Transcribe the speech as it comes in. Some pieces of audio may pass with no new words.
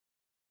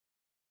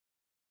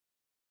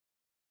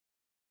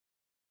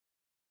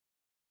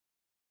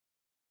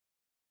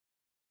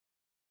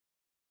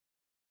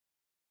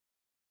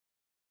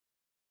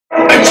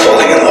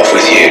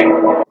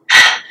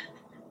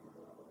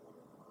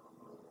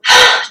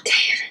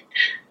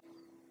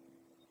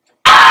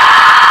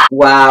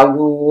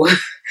Wow.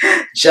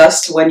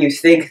 Just when you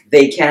think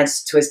they can't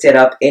twist it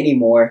up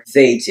anymore,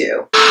 they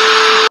do.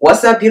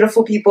 What's up,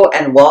 beautiful people,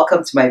 and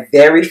welcome to my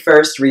very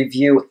first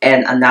review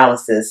and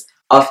analysis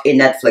of a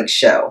Netflix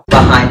show,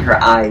 Behind Her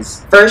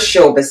Eyes. First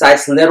show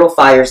besides Little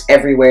Fires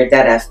Everywhere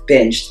that I've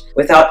binged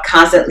without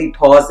constantly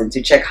pausing to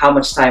check how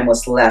much time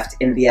was left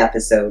in the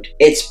episode.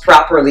 It's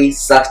properly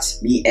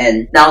sucked me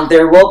in. Now,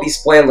 there will be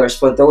spoilers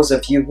for those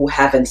of you who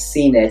haven't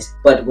seen it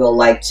but will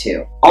like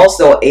to.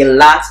 Also, a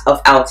lot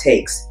of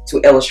outtakes to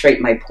illustrate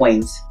my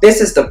point.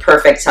 This is the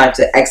perfect time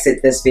to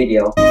exit this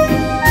video.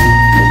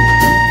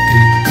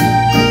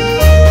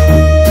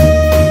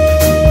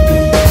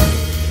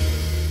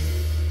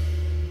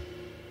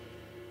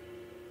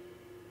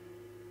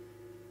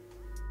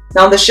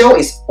 Now, the show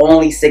is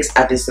only 6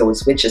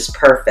 episodes, which is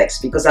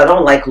perfect because I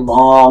don't like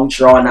long,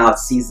 drawn-out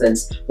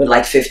seasons with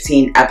like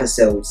 15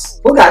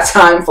 episodes. Who got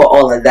time for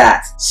all of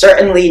that?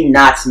 Certainly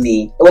not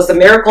me. It was a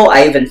miracle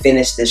I even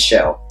finished this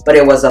show, but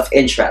it was of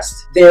interest.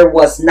 There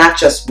was not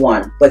just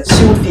one, but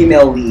 2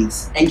 female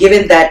leads, and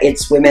given that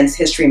it's Women's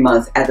History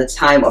Month at the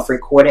time of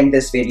recording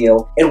this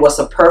video, it was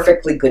a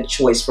perfectly good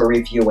choice for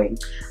reviewing.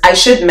 I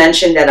should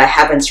mention that I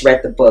haven't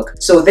read the book,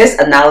 so this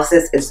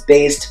analysis is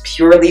based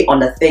purely on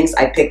the things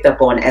I picked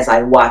up on as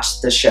I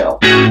watched the show.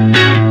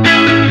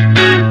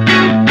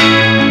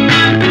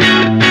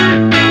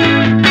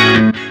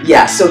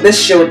 Yeah, so this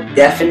show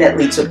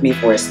definitely took me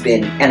for a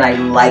spin, and I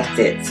liked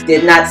it.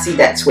 Did not see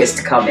that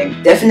twist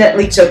coming.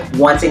 Definitely took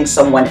wanting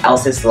someone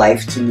else's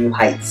life to new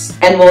heights.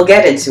 And we'll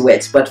get into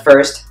it, but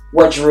first,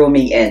 what drew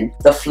me in?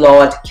 The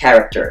flawed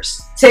characters.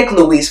 Take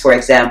Louise, for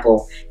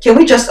example. Can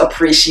we just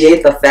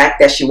appreciate the fact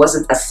that she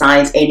wasn't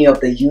assigned any of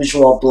the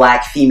usual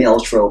black female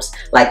tropes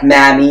like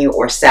mammy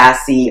or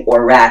sassy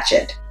or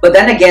ratchet? But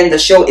then again, the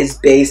show is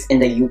based in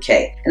the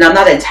UK, and I'm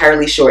not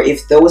entirely sure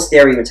if those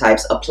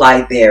stereotypes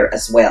apply there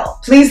as well.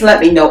 Please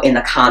let me know in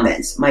the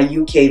comments, my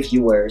UK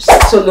viewers.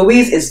 So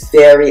Louise is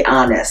very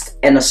honest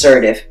and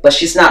assertive, but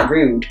she's not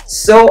rude.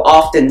 So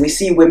often we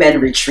see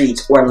women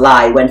retreat or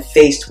lie when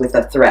faced with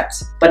a threat,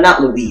 but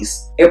not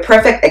Louise. A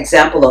perfect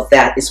example of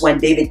that is when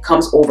David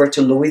comes over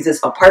to Louise's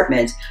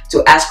apartment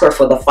to ask her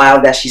for the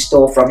file that she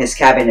stole from his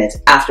cabinet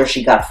after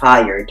she got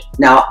fired.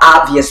 Now,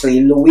 obviously,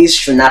 Louise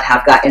should not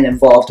have gotten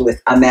involved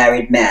with a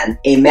married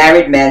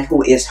man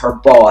who is her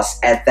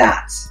boss at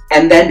that,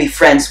 and then be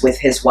friends with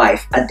his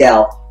wife,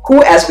 Adele,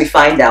 who, as we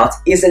find out,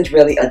 isn't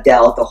really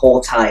Adele the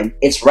whole time.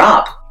 It's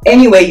Rob.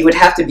 Anyway, you would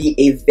have to be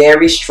a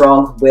very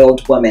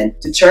strong-willed woman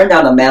to turn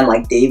down a man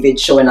like David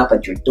showing up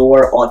at your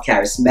door all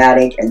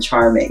charismatic and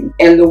charming.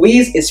 And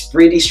Louise is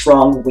pretty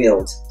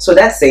strong-willed, so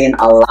that's saying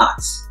a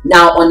lot.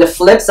 Now, on the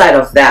flip side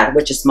of that,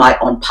 which is my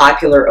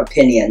unpopular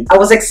opinion, I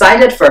was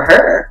excited for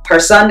her.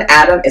 Her son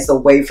Adam is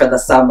away for the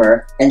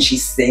summer, and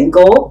she's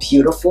single,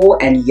 beautiful,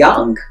 and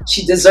young.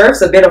 She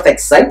deserves a bit of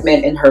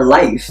excitement in her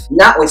life.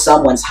 Not with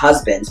someone's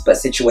husband, but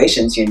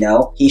situations, you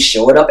know. He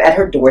showed up at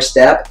her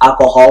doorstep,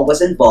 alcohol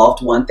was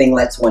involved, one thing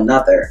led to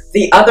another.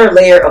 The other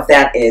layer of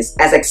that is,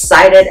 as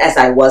excited as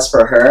I was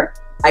for her,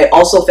 I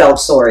also felt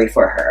sorry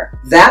for her.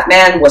 That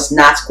man was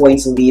not going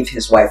to leave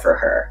his wife for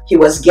her. He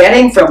was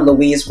getting from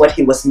Louise what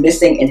he was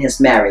missing in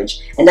his marriage,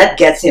 and that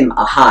gets him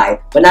a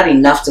high, but not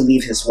enough to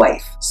leave his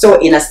wife.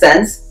 So in a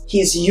sense,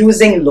 he's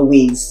using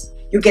Louise.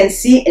 You can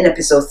see in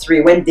episode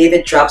 3 when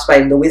David drops by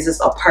Louise's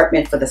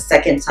apartment for the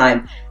second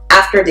time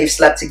after they've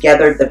slept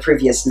together the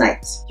previous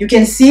night. You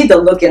can see the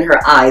look in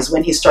her eyes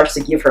when he starts to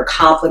give her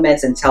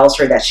compliments and tells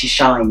her that she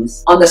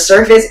shines. On the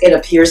surface, it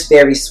appears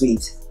very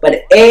sweet.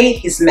 But A,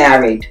 he's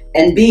married,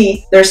 and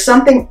B, there's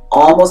something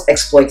almost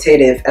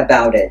exploitative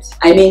about it.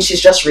 I mean, she's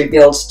just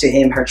revealed to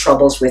him her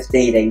troubles with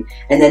dating,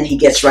 and then he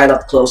gets right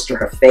up close to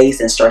her face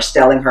and starts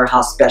telling her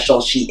how special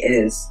she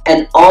is.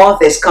 And all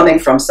this coming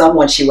from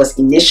someone she was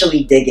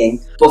initially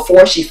digging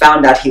before she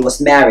found out he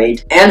was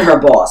married and her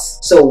boss.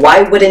 So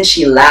why wouldn't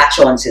she latch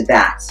on to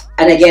that?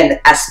 And again,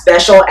 as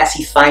special as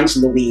he finds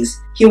Louise,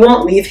 he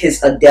won't leave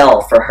his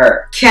Adele for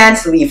her.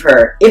 Can't leave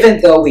her,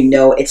 even though we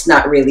know it's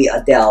not really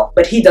Adele,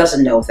 but he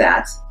doesn't know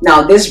that.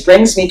 Now, this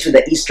brings me to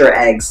the Easter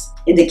eggs,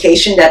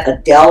 indication that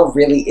Adele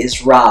really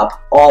is Rob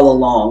all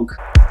along.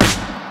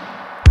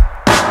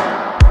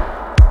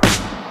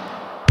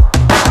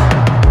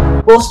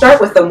 We'll start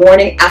with the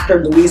morning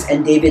after Louise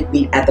and David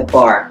meet at the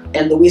bar,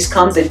 and Louise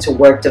comes into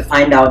work to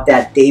find out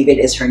that David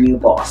is her new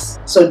boss.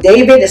 So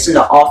David is in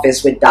the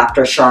office with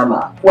Dr.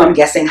 Sharma, who I'm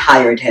guessing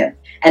hired him,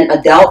 and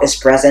Adele is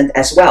present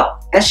as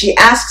well. And she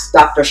asks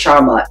Dr.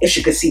 Sharma if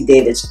she could see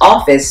David's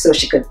office so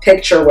she could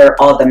picture where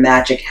all the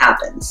magic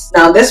happens.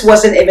 Now, this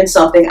wasn't even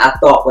something I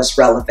thought was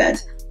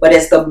relevant, but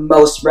it's the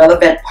most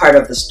relevant part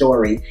of the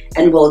story,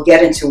 and we'll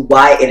get into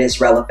why it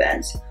is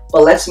relevant.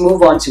 But let's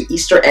move on to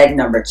Easter egg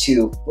number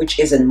 2, which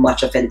isn't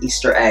much of an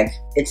Easter egg.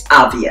 It's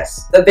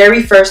obvious. The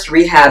very first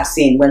rehab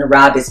scene when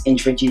Rob is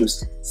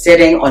introduced,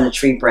 sitting on a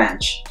tree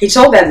branch. He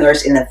told that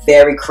nurse in a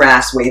very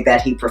crass way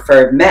that he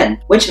preferred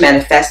men, which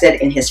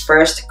manifested in his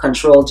first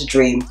controlled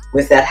dream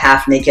with that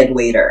half-naked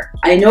waiter.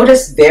 I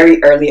noticed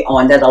very early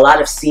on that a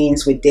lot of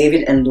scenes with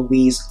David and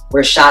Louise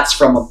were shots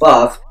from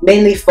above,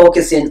 mainly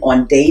focusing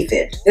on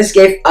David. This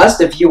gave us,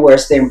 the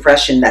viewers, the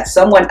impression that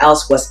someone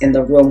else was in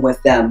the room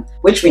with them,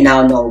 which we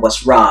now know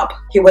was Rob.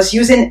 He was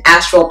using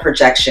astral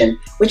projection,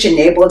 which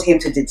enabled him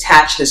to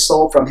detach his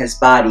soul from his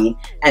body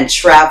and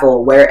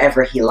travel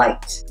wherever he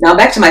liked. Now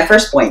back to my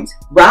first point.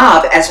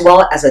 Rob, as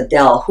well as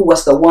Adele, who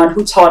was the one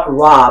who taught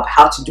Rob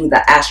how to do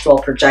the astral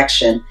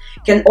projection,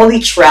 can only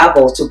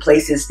travel to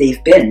places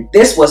they've been.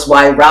 This was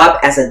why Rob,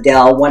 as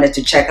Adele, wanted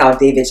to check out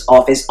David's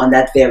office on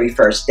that very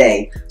first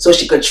day, so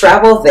she could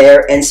travel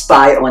there and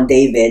spy on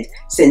David,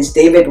 since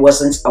David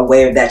wasn't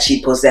aware that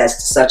she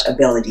possessed such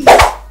abilities.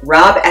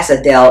 Rob as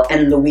Adele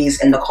and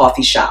Louise in the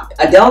coffee shop.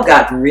 Adele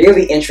got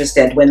really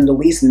interested when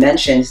Louise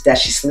mentioned that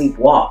she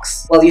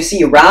sleepwalks. Well, you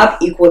see,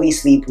 Rob equally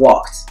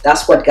sleepwalked.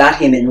 That's what got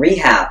him in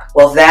rehab.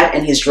 Well, that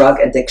and his drug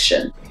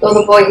addiction. You're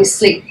the boy who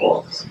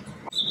sleepwalks.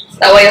 Is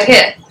that why you're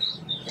here?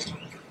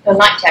 You're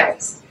night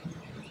terrors.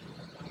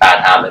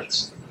 Bad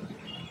habits.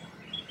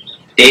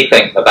 They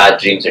think my bad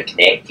dreams are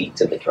connected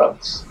to the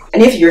drugs.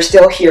 And if you're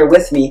still here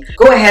with me,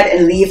 go ahead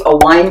and leave a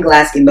wine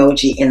glass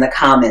emoji in the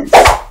comments.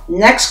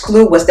 Next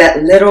clue was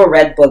that little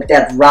red book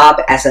that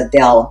Rob as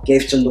Adele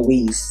gave to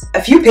Louise.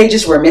 A few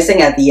pages were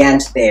missing at the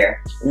end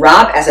there.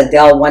 Rob as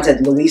Adele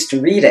wanted Louise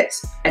to read it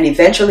and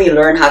eventually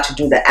learn how to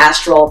do the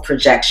astral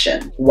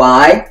projection.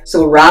 Why?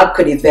 So Rob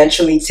could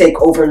eventually take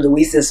over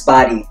Louise's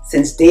body,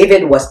 since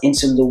David was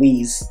into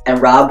Louise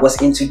and Rob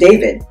was into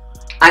David.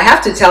 I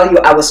have to tell you,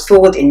 I was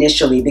fooled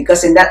initially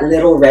because in that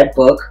little red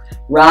book,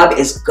 Rob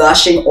is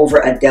gushing over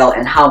Adele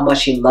and how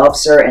much he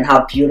loves her and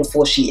how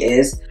beautiful she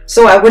is.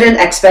 So I wouldn't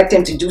expect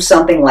him to do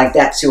something like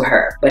that to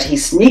her. But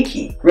he's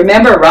sneaky.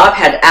 Remember, Rob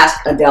had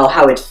asked Adele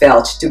how it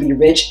felt to be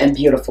rich and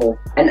beautiful,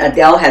 and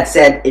Adele had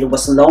said it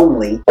was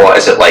lonely. What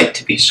is it like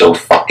to be so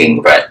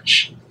fucking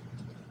rich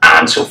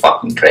and so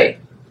fucking great?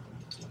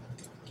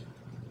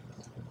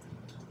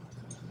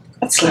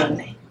 That's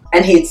lonely.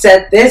 And he'd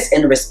said this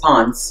in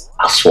response.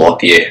 I'll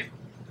swap you.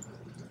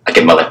 I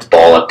give my little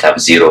baller to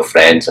have 0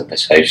 friends in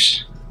this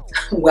house.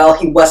 Well,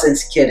 he wasn't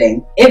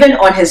kidding. Even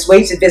on his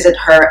way to visit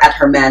her at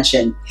her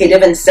mansion, he'd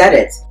even said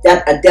it,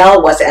 that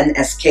Adele was an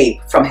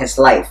escape from his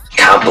life.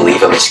 Can't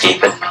believe I'm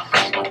escaping.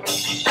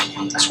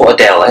 That's what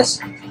Adele is.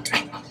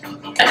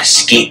 An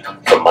escape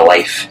from my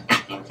life.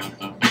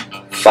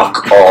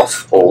 Fuck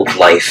off, old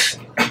life.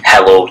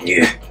 Hello,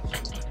 new.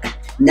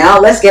 Now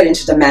let's get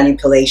into the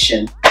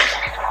manipulation.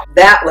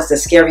 That was the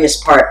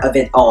scariest part of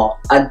it all.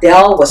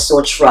 Adele was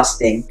so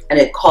trusting, and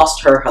it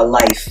cost her her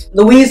life.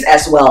 Louise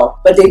as well,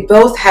 but they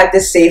both had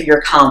this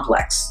savior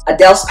complex.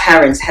 Adele's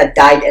parents had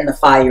died in the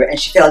fire, and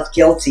she felt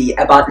guilty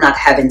about not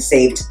having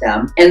saved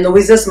them. And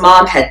Louise's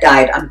mom had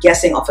died, I'm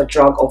guessing, of a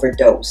drug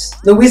overdose.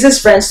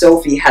 Louise's friend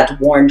Sophie had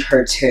warned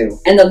her too.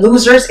 And the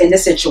losers in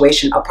this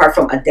situation, apart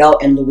from Adele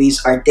and Louise,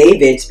 are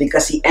David,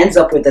 because he ends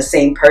up with the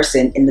same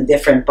person in a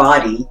different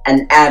body,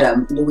 and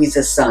Adam,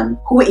 Louise's son,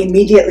 who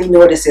immediately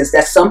notices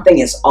that something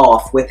is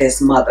off with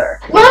his mother.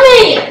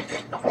 Mommy!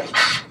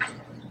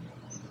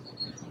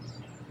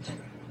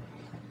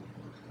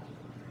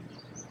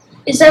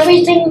 Is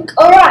everything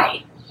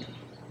alright?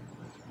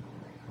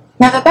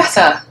 Never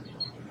better.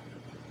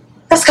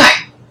 Let's go.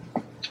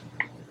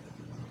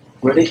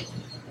 Ready?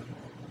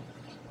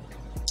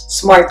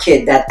 Smart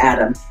kid, that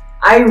Adam.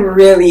 I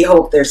really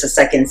hope there's a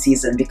second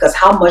season, because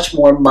how much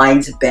more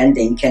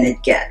mind-bending can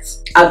it get?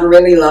 I'd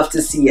really love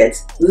to see it.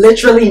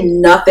 Literally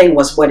nothing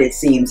was what it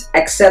seemed,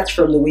 except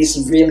for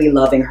Louise really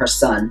loving her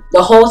son.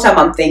 The whole time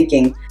I'm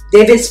thinking,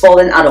 David's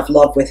fallen out of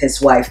love with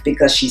his wife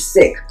because she's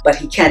sick, but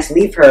he can't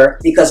leave her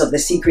because of the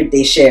secret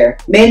they share.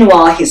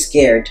 Meanwhile, he's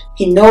scared.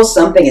 He knows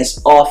something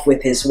is off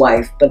with his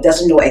wife, but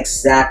doesn't know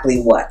exactly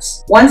what.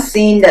 One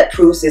scene that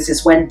proves this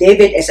is when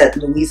David is at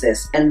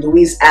Louise's, and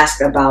Louise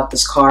asks about the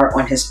scar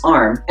on his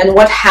arm, and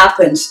what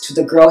happened to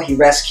the girl he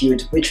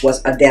rescued, which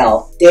was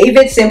Adele.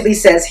 David simply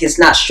says he's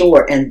not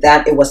sure and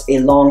that it was a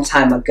long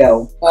time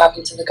ago. What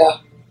happened to the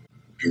girl?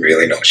 I'm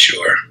really not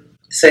sure.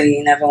 So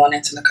you never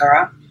wanted to look her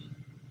up?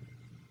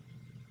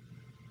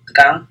 The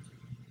girl?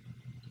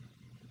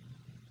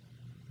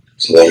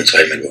 It's a long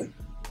time ago.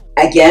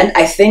 Again,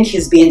 I think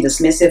he's being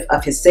dismissive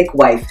of his sick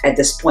wife at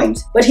this point,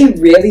 but he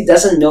really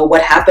doesn't know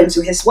what happened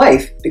to his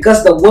wife,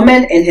 because the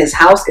woman in his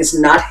house is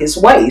not his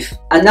wife.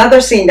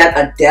 Another scene that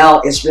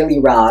Adele is really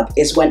Rob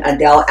is when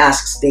Adele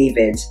asks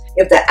David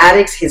if the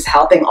addicts he's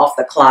helping off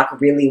the clock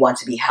really want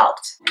to be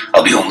helped.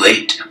 I'll be home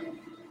late.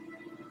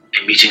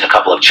 I'm meeting a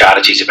couple of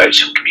charities about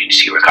some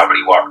community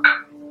recovery work.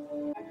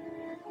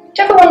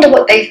 Do you ever wonder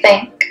what they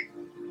think?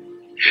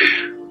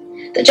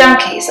 The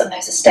junkies on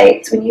those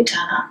estates when you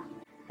turn up.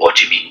 What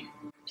do you mean? Do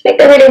you think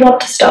they really want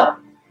to stop?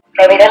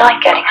 Maybe they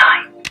like getting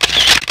high.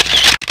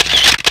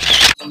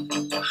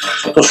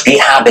 Those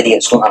rehab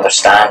idiots don't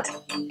understand.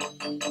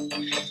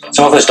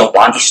 Some of us don't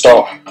want to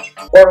stop.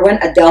 Or when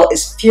Adele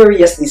is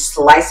furiously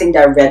slicing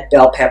that red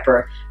bell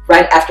pepper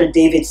right after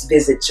David's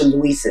visit to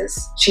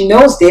Louise's. She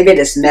knows David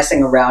is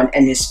messing around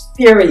and is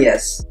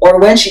furious. Or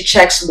when she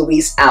checks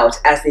Louise out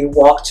as they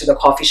walk to the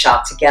coffee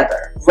shop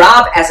together.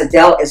 Rob as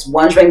Adele is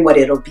wondering what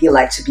it'll be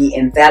like to be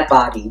in that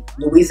body,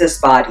 Louise's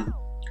body.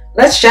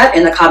 Let's chat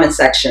in the comment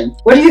section.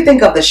 What do you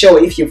think of the show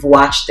if you've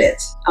watched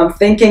it? I'm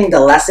thinking the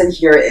lesson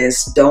here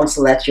is don't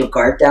let your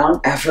guard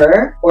down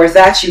ever, or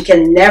that you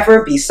can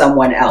never be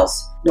someone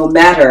else, no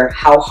matter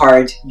how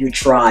hard you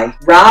try.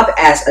 Rob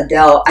as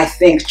Adele, I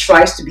think,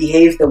 tries to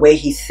behave the way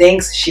he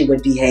thinks she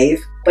would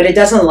behave, but it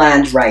doesn't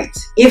land right.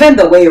 Even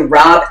the way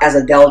Rob as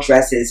Adele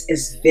dresses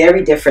is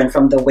very different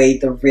from the way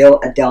the real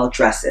Adele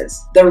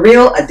dresses. The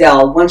real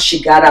Adele, once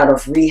she got out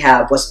of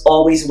rehab, was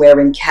always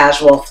wearing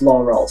casual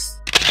florals.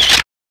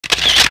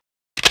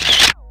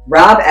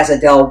 Rob as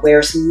Adele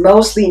wears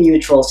mostly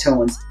neutral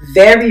tones.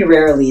 Very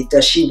rarely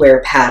does she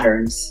wear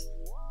patterns.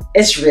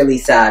 It's really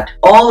sad.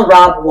 All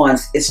Rob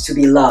wants is to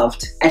be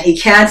loved, and he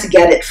can't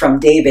get it from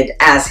David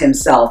as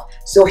himself,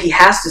 so he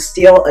has to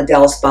steal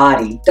Adele's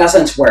body.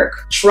 Doesn't work.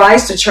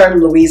 Tries to turn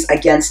Louise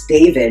against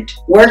David.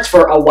 Worked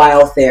for a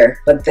while there,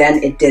 but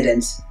then it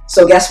didn't.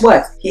 So guess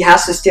what? He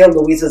has to steal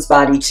Louise's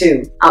body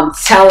too. I'm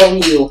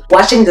telling you,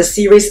 watching the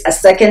series a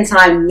second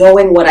time,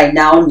 knowing what I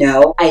now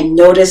know, I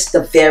noticed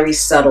the very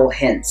subtle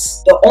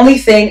hints. The only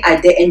thing I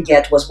didn't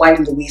get was why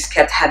Louise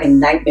kept having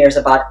nightmares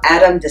about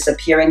Adam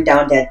disappearing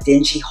down that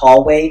dingy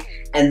hallway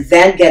and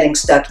then getting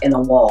stuck in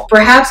a wall.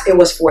 Perhaps it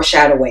was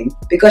foreshadowing,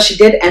 because she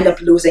did end up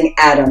losing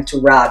Adam to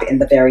Rob in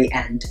the very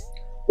end.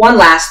 One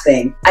last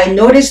thing, I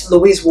noticed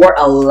Louise wore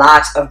a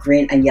lot of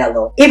green and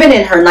yellow. Even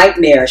in her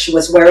nightmare, she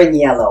was wearing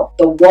yellow.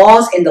 The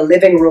walls in the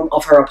living room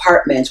of her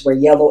apartment were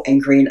yellow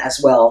and green as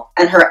well.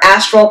 And her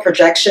astral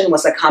projection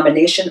was a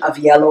combination of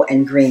yellow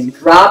and green.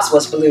 Rob's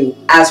was blue,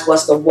 as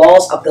was the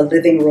walls of the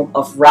living room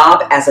of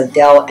Rob as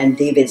Adele and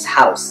David's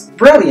house.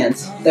 Brilliant!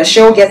 The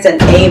show gets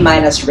an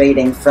A-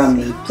 rating from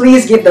me.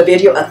 Please give the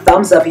video a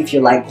thumbs up if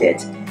you liked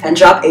it. And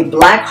drop a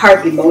black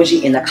heart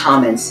emoji in the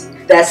comments.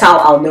 That's how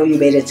I'll know you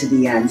made it to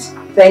the end.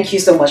 Thank you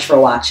so much for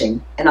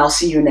watching, and I'll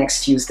see you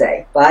next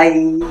Tuesday.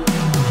 Bye!